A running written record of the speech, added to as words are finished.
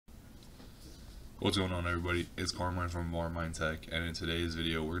What's going on, everybody? It's Barmine from Barmine Tech, and in today's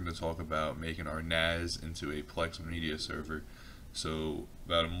video we're going to talk about making our NAS into a Plex Media Server. So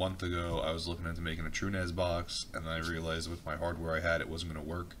about a month ago I was looking into making a true NAS box, and then I realized with my hardware I had it wasn't going to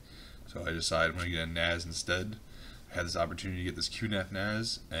work. So I decided I'm going to get a NAS instead. I had this opportunity to get this Qnap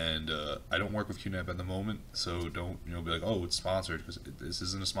NAS, and I don't work with Qnap at the moment, so don't be like, oh, it's sponsored, because this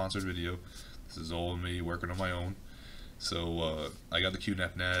isn't a sponsored video. This is all me working on my own. So I got the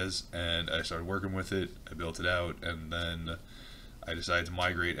Qnap NAS and I started working with it. I built it out, and then I decided to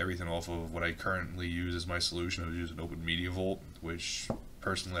migrate everything off of what I currently use as my solution. I was using Open Media Vault, which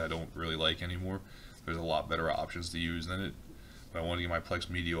personally I don't really like anymore. There's a lot better options to use than it. But I wanted to get my Plex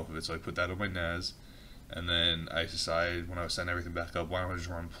Media off of it, so I put that on my NAS. And then I decided when I was setting everything back up, why don't I just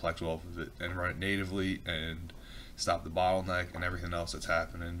run Plex off of it and run it natively and stop the bottleneck and everything else that's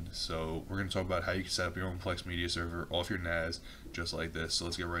happening. So we're going to talk about how you can set up your own Plex Media Server off your NAS just like this. So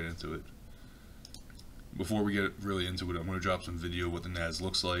let's get right into it. Before we get really into it, I'm going to drop some video of what the NAS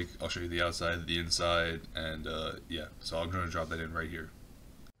looks like. I'll show you the outside, the inside, and yeah, so I'm going to drop that in right here.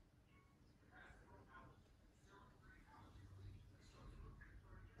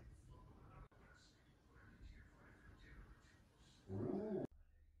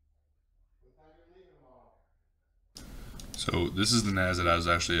 So this is the NAS that I was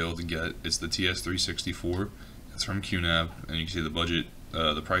actually able to get. It's the TS364. It's from Qnap, and you can see the budget.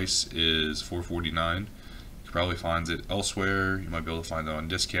 The price is $449. You can probably find it elsewhere. You might be able to find it on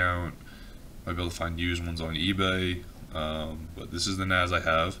discount. You might be able to find used ones on eBay. But this is the NAS I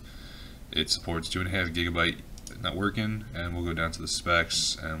have. It supports 2.5 gigabyte networking, and we'll go down to the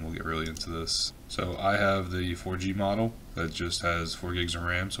specs and we'll get really into this. So I have the 4G model that just has 4 gigs of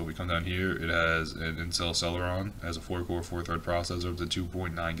RAM. So if we come down here, it has an Intel Celeron, has a 4-core 4-thread processor up to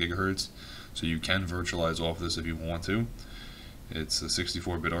 2.9 gigahertz. So you can virtualize off this if you want to. It's a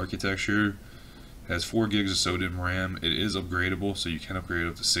 64-bit architecture. It has 4 gigs of SODIMM RAM. It is upgradable, so you can upgrade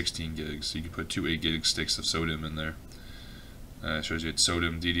up to 16 gigs. So you can put 2 8-gig sticks of SODIMM in there. It shows you it's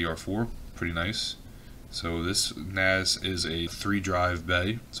SODIMM DDR4, pretty nice. So this NAS is a 3-drive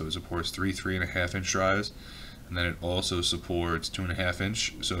bay, so it supports 3 3.5-inch drives, and then it also supports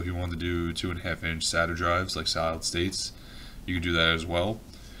 2.5-inch. So if you want to do 2.5-inch SATA drives like solid states, you can do that as well.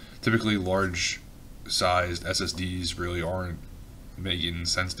 Typically, large-sized SSDs really aren't making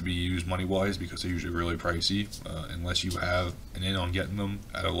sense to be used money-wise because they're usually really pricey, unless you have an in on getting them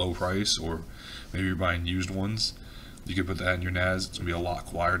at a low price, or maybe you're buying used ones. You could put that in your NAS. It's going to be a lot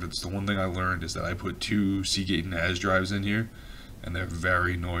quieter. That's the one thing I learned, is that I put 2 Seagate NAS drives in here, and they're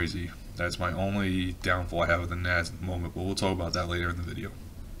very noisy. That's my only downfall I have with the NAS at the moment, but we'll talk about that later in the video.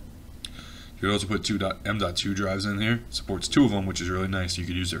 You could also put 2 M.2 drives in here. It supports 2 of them, which is really nice. You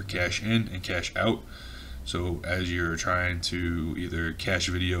could use their cache in and cache out. So as you're trying to either cache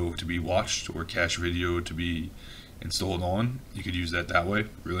video to be watched or cache video to be installed on, you could use that way.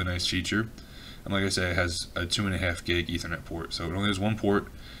 Really nice feature. And like I said, it has a 2.5 gig Ethernet port, so it only has 1 port.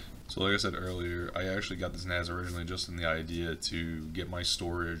 So like I said earlier, I actually got this NAS originally just in the idea to get my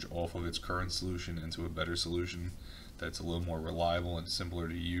storage off of its current solution into a better solution that's a little more reliable and simpler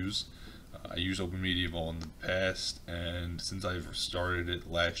to use. I used Open Media Vault in the past, and since I've started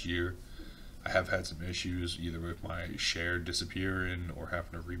it last year, I have had some issues either with my share disappearing or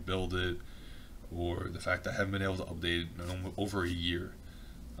having to rebuild it, or the fact that I haven't been able to update it in over a year.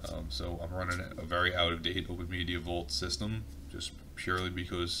 So I'm running a very out-of-date Open Media Vault system, just purely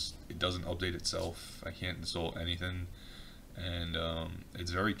because it doesn't update itself. I can't install anything, and it's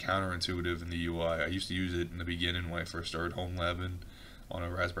very counterintuitive in the UI. I used to use it in the beginning when I first started home labbing on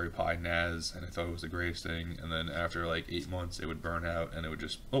a Raspberry Pi NAS, and I thought it was the greatest thing, and then after like 8 months it would burn out and it would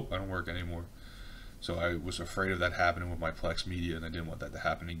just, oh, I don't work anymore. So I was afraid of that happening with my Plex Media, and I didn't want that to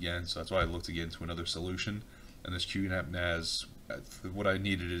happen again, so that's why I looked to get into another solution. And this Qnap NAS, what I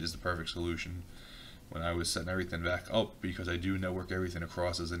needed, it is the perfect solution. When I was setting everything back up, because I do network everything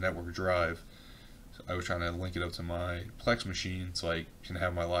across as a network drive, so I was trying to link it up to my Plex machine so I can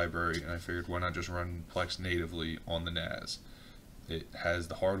have my library, and I figured why not just run Plex natively on the NAS. It has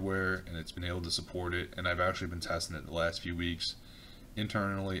the hardware and it's been able to support it, and I've actually been testing it the last few weeks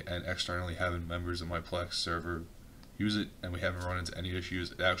internally and externally, having members of my Plex server use it, and we haven't run into any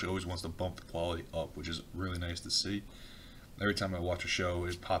issues. It actually always wants to bump the quality up, which is really nice to see. Every time I watch a show,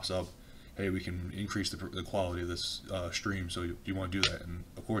 it pops up, hey, we can increase the quality of this stream, so do you want to do that? And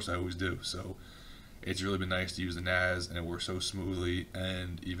of course I always do. So it's really been nice to use the NAS, and it works so smoothly.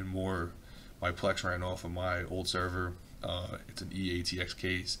 And even more, my Plex ran off of my old server. It's an EATX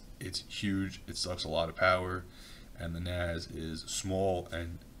case. It's huge. It sucks a lot of power, and the NAS is small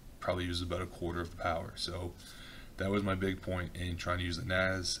and probably uses about 1/4 of the power. So that was my big point in trying to use the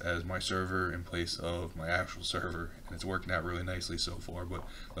NAS as my server in place of my actual server, and it's working out really nicely so far. But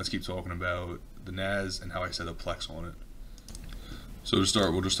let's keep talking about the NAS and how I set up Plex on it. So to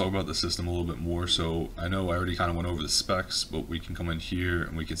start, we'll just talk about the system a little bit more. So I know I already kind of went over the specs, but we can come in here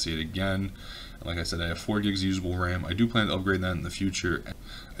and we can see it again. And like I said, I have 4 gigs usable RAM. I do plan to upgrade that in the future.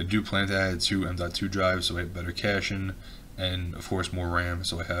 I do plan to add 2 M.2 drives so I have better caching, and of course more RAM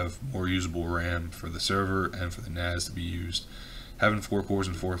so I have more usable RAM for the server and for the NAS to be used. Having 4 cores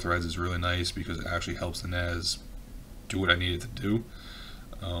and 4 threads is really nice because it actually helps the NAS do what I need it to do.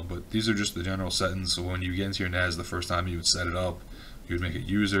 But these are just the general settings. So when you get into your NAS the first time, you would set it up, you would make a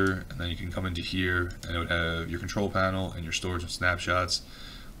user, and then you can come into here and it would have your control panel and your storage and snapshots.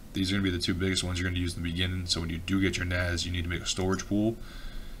 These are going to be the 2 biggest ones you're going to use in the beginning. So when you do get your NAS, you need to make a storage pool.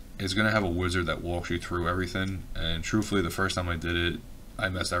 It's going to have a wizard that walks you through everything, and truthfully the first time I did it, I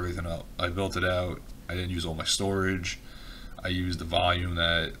messed everything up. I built it out, I didn't use all my storage, I used the volume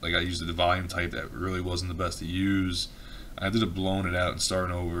type that really wasn't the best to use. I ended up blowing it out and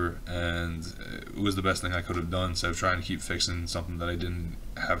starting over, and it was the best thing I could have done instead of trying to keep fixing something that I didn't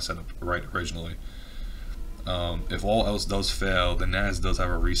have set up right originally. If all else does fail, the NAS does have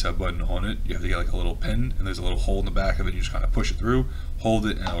a reset button on it. You have to get like a little pin, and there's a little hole in the back of it. You just kind of push it through, hold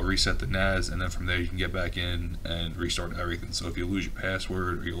it, and it'll reset the NAS, and then from there you can get back in and restart everything. So if you lose your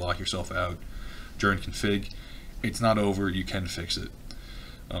password or you lock yourself out during config, it's not over, you can fix it.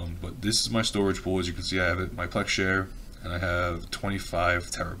 But this is my storage pool. As you can see, I have it, my Plex share, and I have 25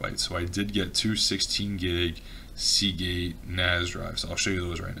 terabytes. So I did get 2 16 gig Seagate NAS drives. So I'll show you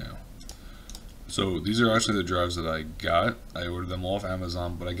those right now. So these are actually the drives that I got. I ordered them off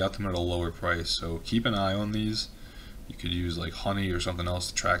Amazon, but I got them at a lower price. So keep an eye on these. You could use like Honey or something else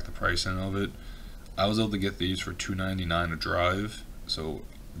to track the pricing of it. I was able to get these for $2.99 a drive. So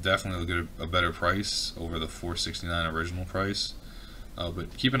definitely get a better price over the $4.69 original price.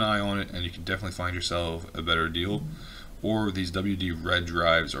 But keep an eye on it, and you can definitely find yourself a better deal. Or these WD Red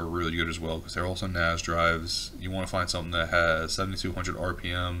drives are really good as well because they're also NAS drives. You want to find something that has 7200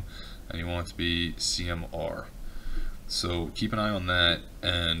 RPM, and you want it to be CMR. So keep an eye on that,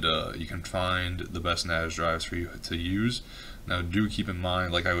 and you can find the best NAS drives for you to use. Now do keep in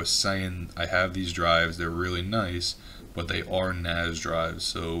mind, like I was saying, I have these drives, they're really nice, but they are NAS drives,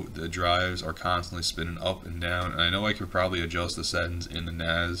 so the drives are constantly spinning up and down, and I know I could probably adjust the settings in the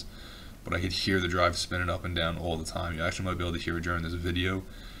NAS, but I could hear the drive spinning up and down all the time. You actually might be able to hear it during this video.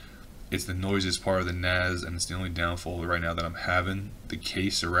 It's the noisiest part of the NAS, and it's the only downfall right now that I'm having. The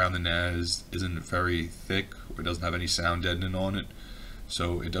case around the NAS isn't very thick, or it doesn't have any sound deadening on it,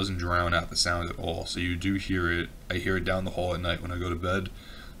 so it doesn't drown out the sound at all. So you do hear it. I hear it down the hall at night when I go to bed.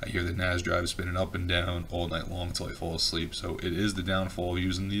 I hear the NAS drive spinning up and down all night long until I fall asleep. So it is the downfall of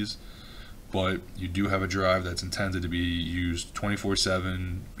using these, but you do have a drive that's intended to be used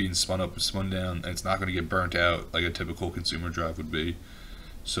 24/7, being spun up and spun down, and it's not going to get burnt out like a typical consumer drive would be.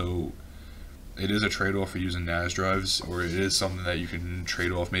 So it is a trade-off for using NAS drives, or it is something that you can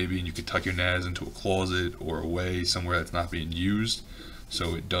trade off maybe, and you could tuck your NAS into a closet or away somewhere that's not being used.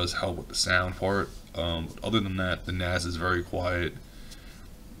 So it does help with the sound part. Other than that, the NAS is very quiet.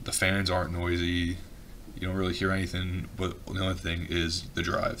 The fans aren't noisy. You don't really hear anything, but the only thing is the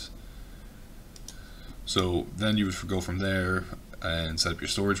drives. So then you would go from there and set up your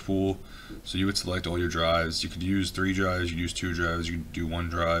storage pool. So you would select all your drives. You could use 3 drives, you could use 2 drives, you could do 1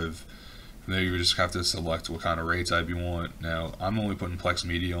 drive. From there you would just have to select what kind of RAID type you want. Now I'm only putting Plex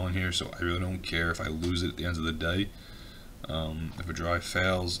Media on here, so I really don't care if I lose it at the end of the day. If a drive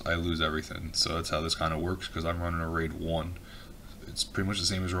fails, I lose everything. So that's how this kind of works, because I'm running a RAID 1. It's pretty much the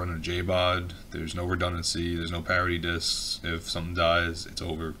same as running a JBOD. There's no redundancy, there's no parity disks. If something dies, it's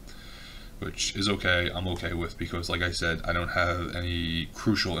over, which is okay. I'm okay with, because like I said, I don't have any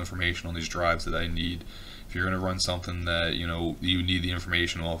crucial information on these drives that I need. If you're going to run something that you need the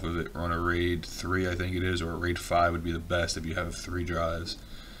information off of it, run a RAID 3 I think it is, or a RAID 5 would be the best if you have 3 drives.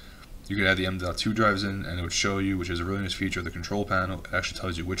 You could add the M.2 drives in, and it would show you, which is a really nice feature of the control panel. It actually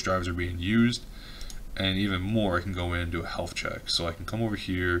tells you which drives are being used. And even more, I can go in and do a health check. So I can come over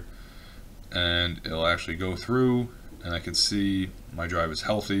here and it'll actually go through, and I can see my drive is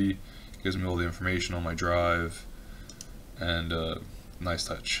healthy. It gives me all the information on my drive, and nice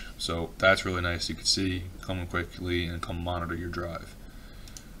touch. So that's really nice. You can see, come in quickly and come monitor your drive.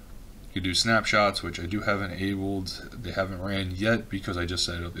 You can do snapshots, which I do have enabled. They haven't ran yet because I just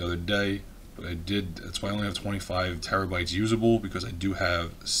set it up the other day. But I did, that's why I only have 25 terabytes usable, because I do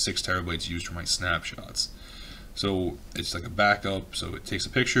have 6 terabytes used for my snapshots. So it's like a backup, so it takes a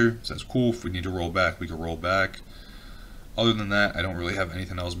picture, says cool, if we need to roll back, we can roll back. Other than that, I don't really have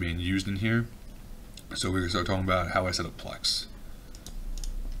anything else being used in here. So we're going to start talking about how I set up Plex.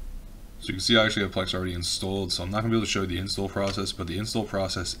 So you can see I actually have Plex already installed, so I'm not going to be able to show you the install process, but the install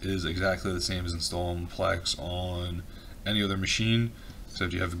process is exactly the same as installing Plex on any other machine,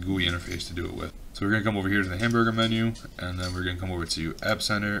 except you have a GUI interface to do it with. So we're going to come over here to the hamburger menu, and then we're going to come over to App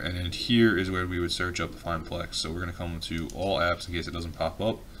Center, and then here is where we would search up to find Plex. So we're going to come to all apps in case it doesn't pop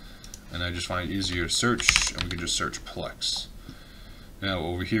up, and I just find it easier to search, and we can just search Plex. Now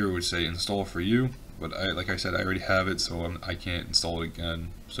over here it would say install for you, but like I said, I already have it, so I can't install it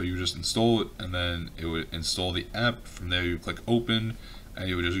again. So you just install it, and then it would install the app. From there you click open, and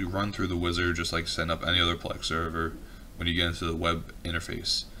you would just run through the wizard just like setting up any other Plex server when you get into the web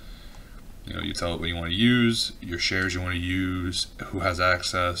interface. You know, you tell it what you want to use, your shares you want to use, who has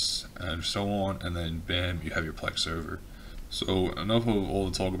access, and so on, and then bam, you have your Plex server. So enough of all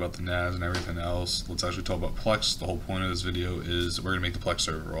the talk about the NAS and everything else. Let's actually talk about Plex. The whole point of this video is we're going to make the Plex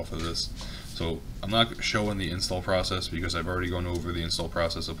server off of this. So I'm not showing the install process because I've already gone over the install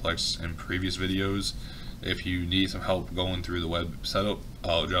process of Plex in previous videos. If you need some help going through the web setup,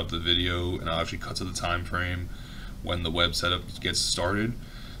 I'll drop the video and I'll actually cut to the time frame when the web setup gets started.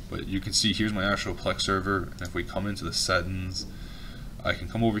 But you can see here's my actual Plex server, and if we come into the settings, I can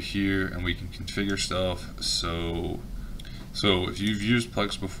come over here and we can configure stuff. So if you've used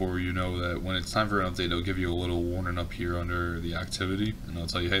Plex before, you know that when it's time for an update, it'll give you a little warning up here under the activity, and it'll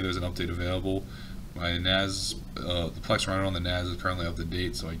tell you, hey, there's an update available. My NAS, the Plex running on the NAS is currently up to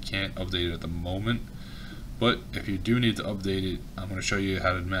date, so I can't update it at the moment. But if you do need to update it, I'm going to show you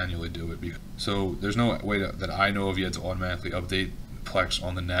how to manually do it. So there's no way that I know of yet to automatically update Plex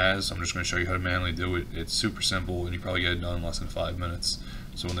on the NAS. I'm just going to show you how to manually do it. It's super simple, and you probably get it done in less than 5 minutes.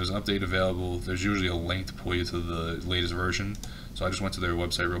 So when there's an update available, there's usually a link to pull you to the latest version. So I just went to their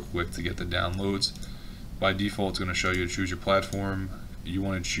website real quick to get the downloads. By default, it's going to show you to choose your platform. You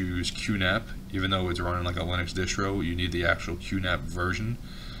want to choose Qnap. Even though it's running like a Linux distro, you need the actual Qnap version.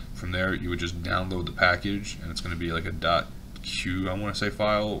 From there, you would just download the package, and it's going to be like a .q, I want to say,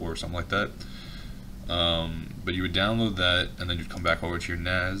 file or something like that. But you would download that, and then you'd come back over to your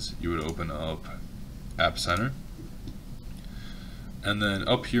NAS. You would open up App Center. And then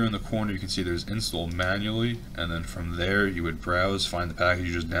up here in the corner you can see there's install manually, and then from there you would browse, find the package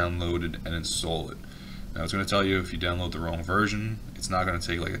you just downloaded, and install it. Now it's going to tell you if you download the wrong version, it's not going to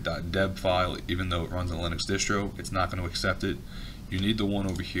take like a .deb file. Even though it runs a Linux distro, it's not going to accept it. You need the one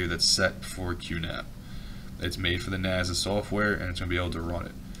over here that's set for Qnap. It's made for the NAS software, and it's going to be able to run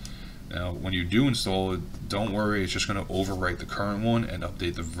it. Now when you do install it, don't worry, it's just going to overwrite the current one and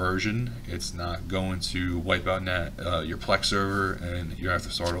update the version. It's not going to wipe out your Plex server and you have to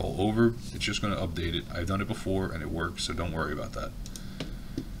start all over. It's just going to update it. I've done it before and it works, so don't worry about that.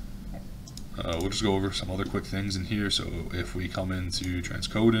 We'll just go over some other quick things in here. So if we come into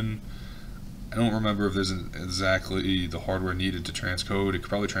transcoding, I don't remember if there's exactly the hardware needed to transcode. It could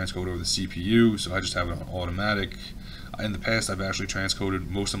probably transcode over the CPU, so I just have it on automatic. In the past, I've actually transcoded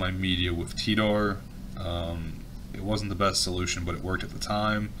most of my media with TDAR. It wasn't the best solution, but it worked at the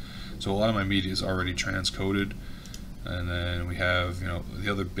time. So a lot of my media is already transcoded. And then we have,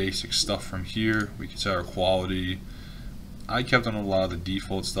 the other basic stuff from here. We can set our quality. I kept on a lot of the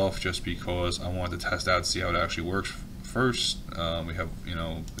default stuff just because I wanted to test out to see how it actually works first. We have,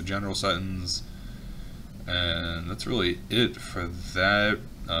 the general settings, and that's really it for that.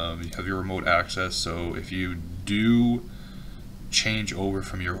 You have your remote access, so if you do change over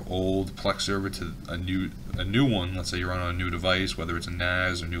from your old Plex server to a new one, let's say you're on a new device, whether it's a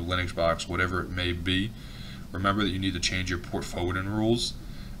NAS or new Linux box, whatever it may be, remember that you need to change your port forwarding rules.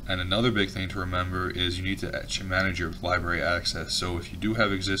 And another big thing to remember is you need to manage your library access. So if you do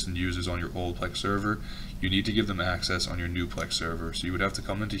have existing users on your old Plex server, you need to give them access on your new Plex server. So you would have to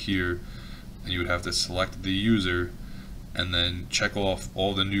come into here and you would have to select the user and then check off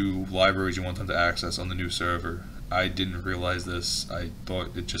all the new libraries you want them to access on the new server. I didn't realize this. I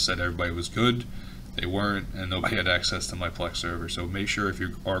thought it just said everybody was good. They weren't, and nobody had access to my Plex server. So make sure if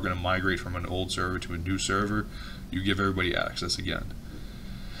you are going to migrate from an old server to a new server, you give everybody access again.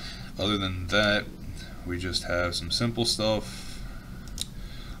 Other than that, we just have some simple stuff.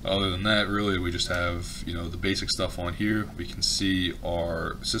 Other than that, really, we just have, the basic stuff on here. We can see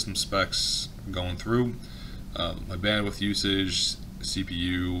our system specs going through. My bandwidth usage,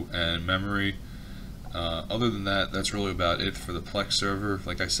 CPU, and memory. Other than that, that's really about it for the Plex server.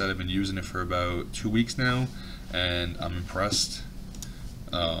 Like I said, I've been using it for about 2 weeks now, and I'm impressed.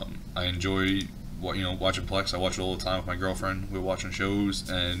 I enjoy watching Plex. I watch it all the time with my girlfriend. We're watching shows,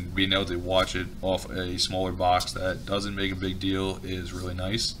 and being able to watch it off a smaller box that doesn't make a big deal is really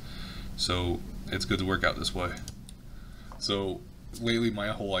nice. So it's good to work out this way. So lately my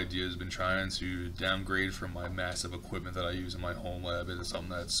whole idea has been trying to downgrade from my massive equipment that I use in my home lab into something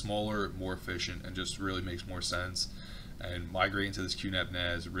that's smaller, more efficient, and just really makes more sense. And migrating to this Qnap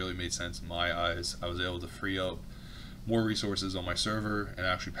NAS really made sense in my eyes. I was able to free up more resources on my server and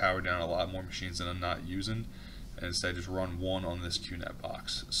actually power down a lot more machines that I'm not using, and instead just run one on this Qnap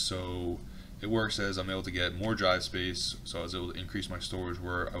box. So it works as I'm able to get more drive space, so I was able to increase my storage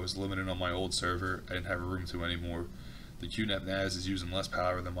where I was limited on my old server. I didn't have room to anymore. The Qnap NAS is using less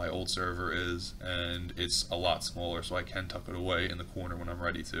power than my old server is, and it's a lot smaller, so I can tuck it away in the corner when I'm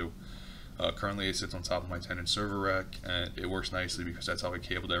ready to. Currently it sits on top of my 10-inch server rack, and it works nicely because that's how I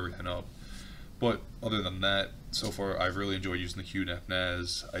cabled everything up. But other than that, so far I've really enjoyed using the Qnap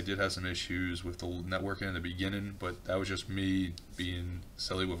NAS. I did have some issues with the networking in the beginning, but that was just me being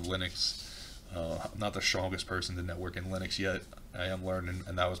silly with Linux. I'm not the strongest person to network in Linux yet. I am learning,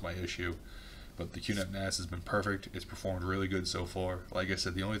 and that was my issue. But the Qnap NAS has been perfect. It's performed really good so far. Like I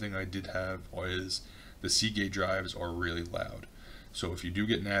said, the only thing I did have was the Seagate drives are really loud. So if you do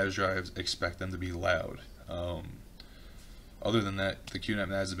get NAS drives, expect them to be loud. Other than that, the Qnap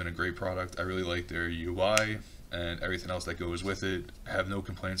NAS has been a great product. I really like their UI and everything else that goes with it. I have no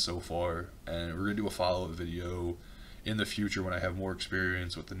complaints so far, and we're going to do a follow-up video in the future when I have more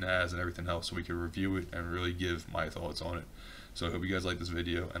experience with the NAS and everything else, so we can review it and really give my thoughts on it. So I hope you guys like this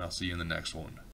video, and I'll see you in the next one.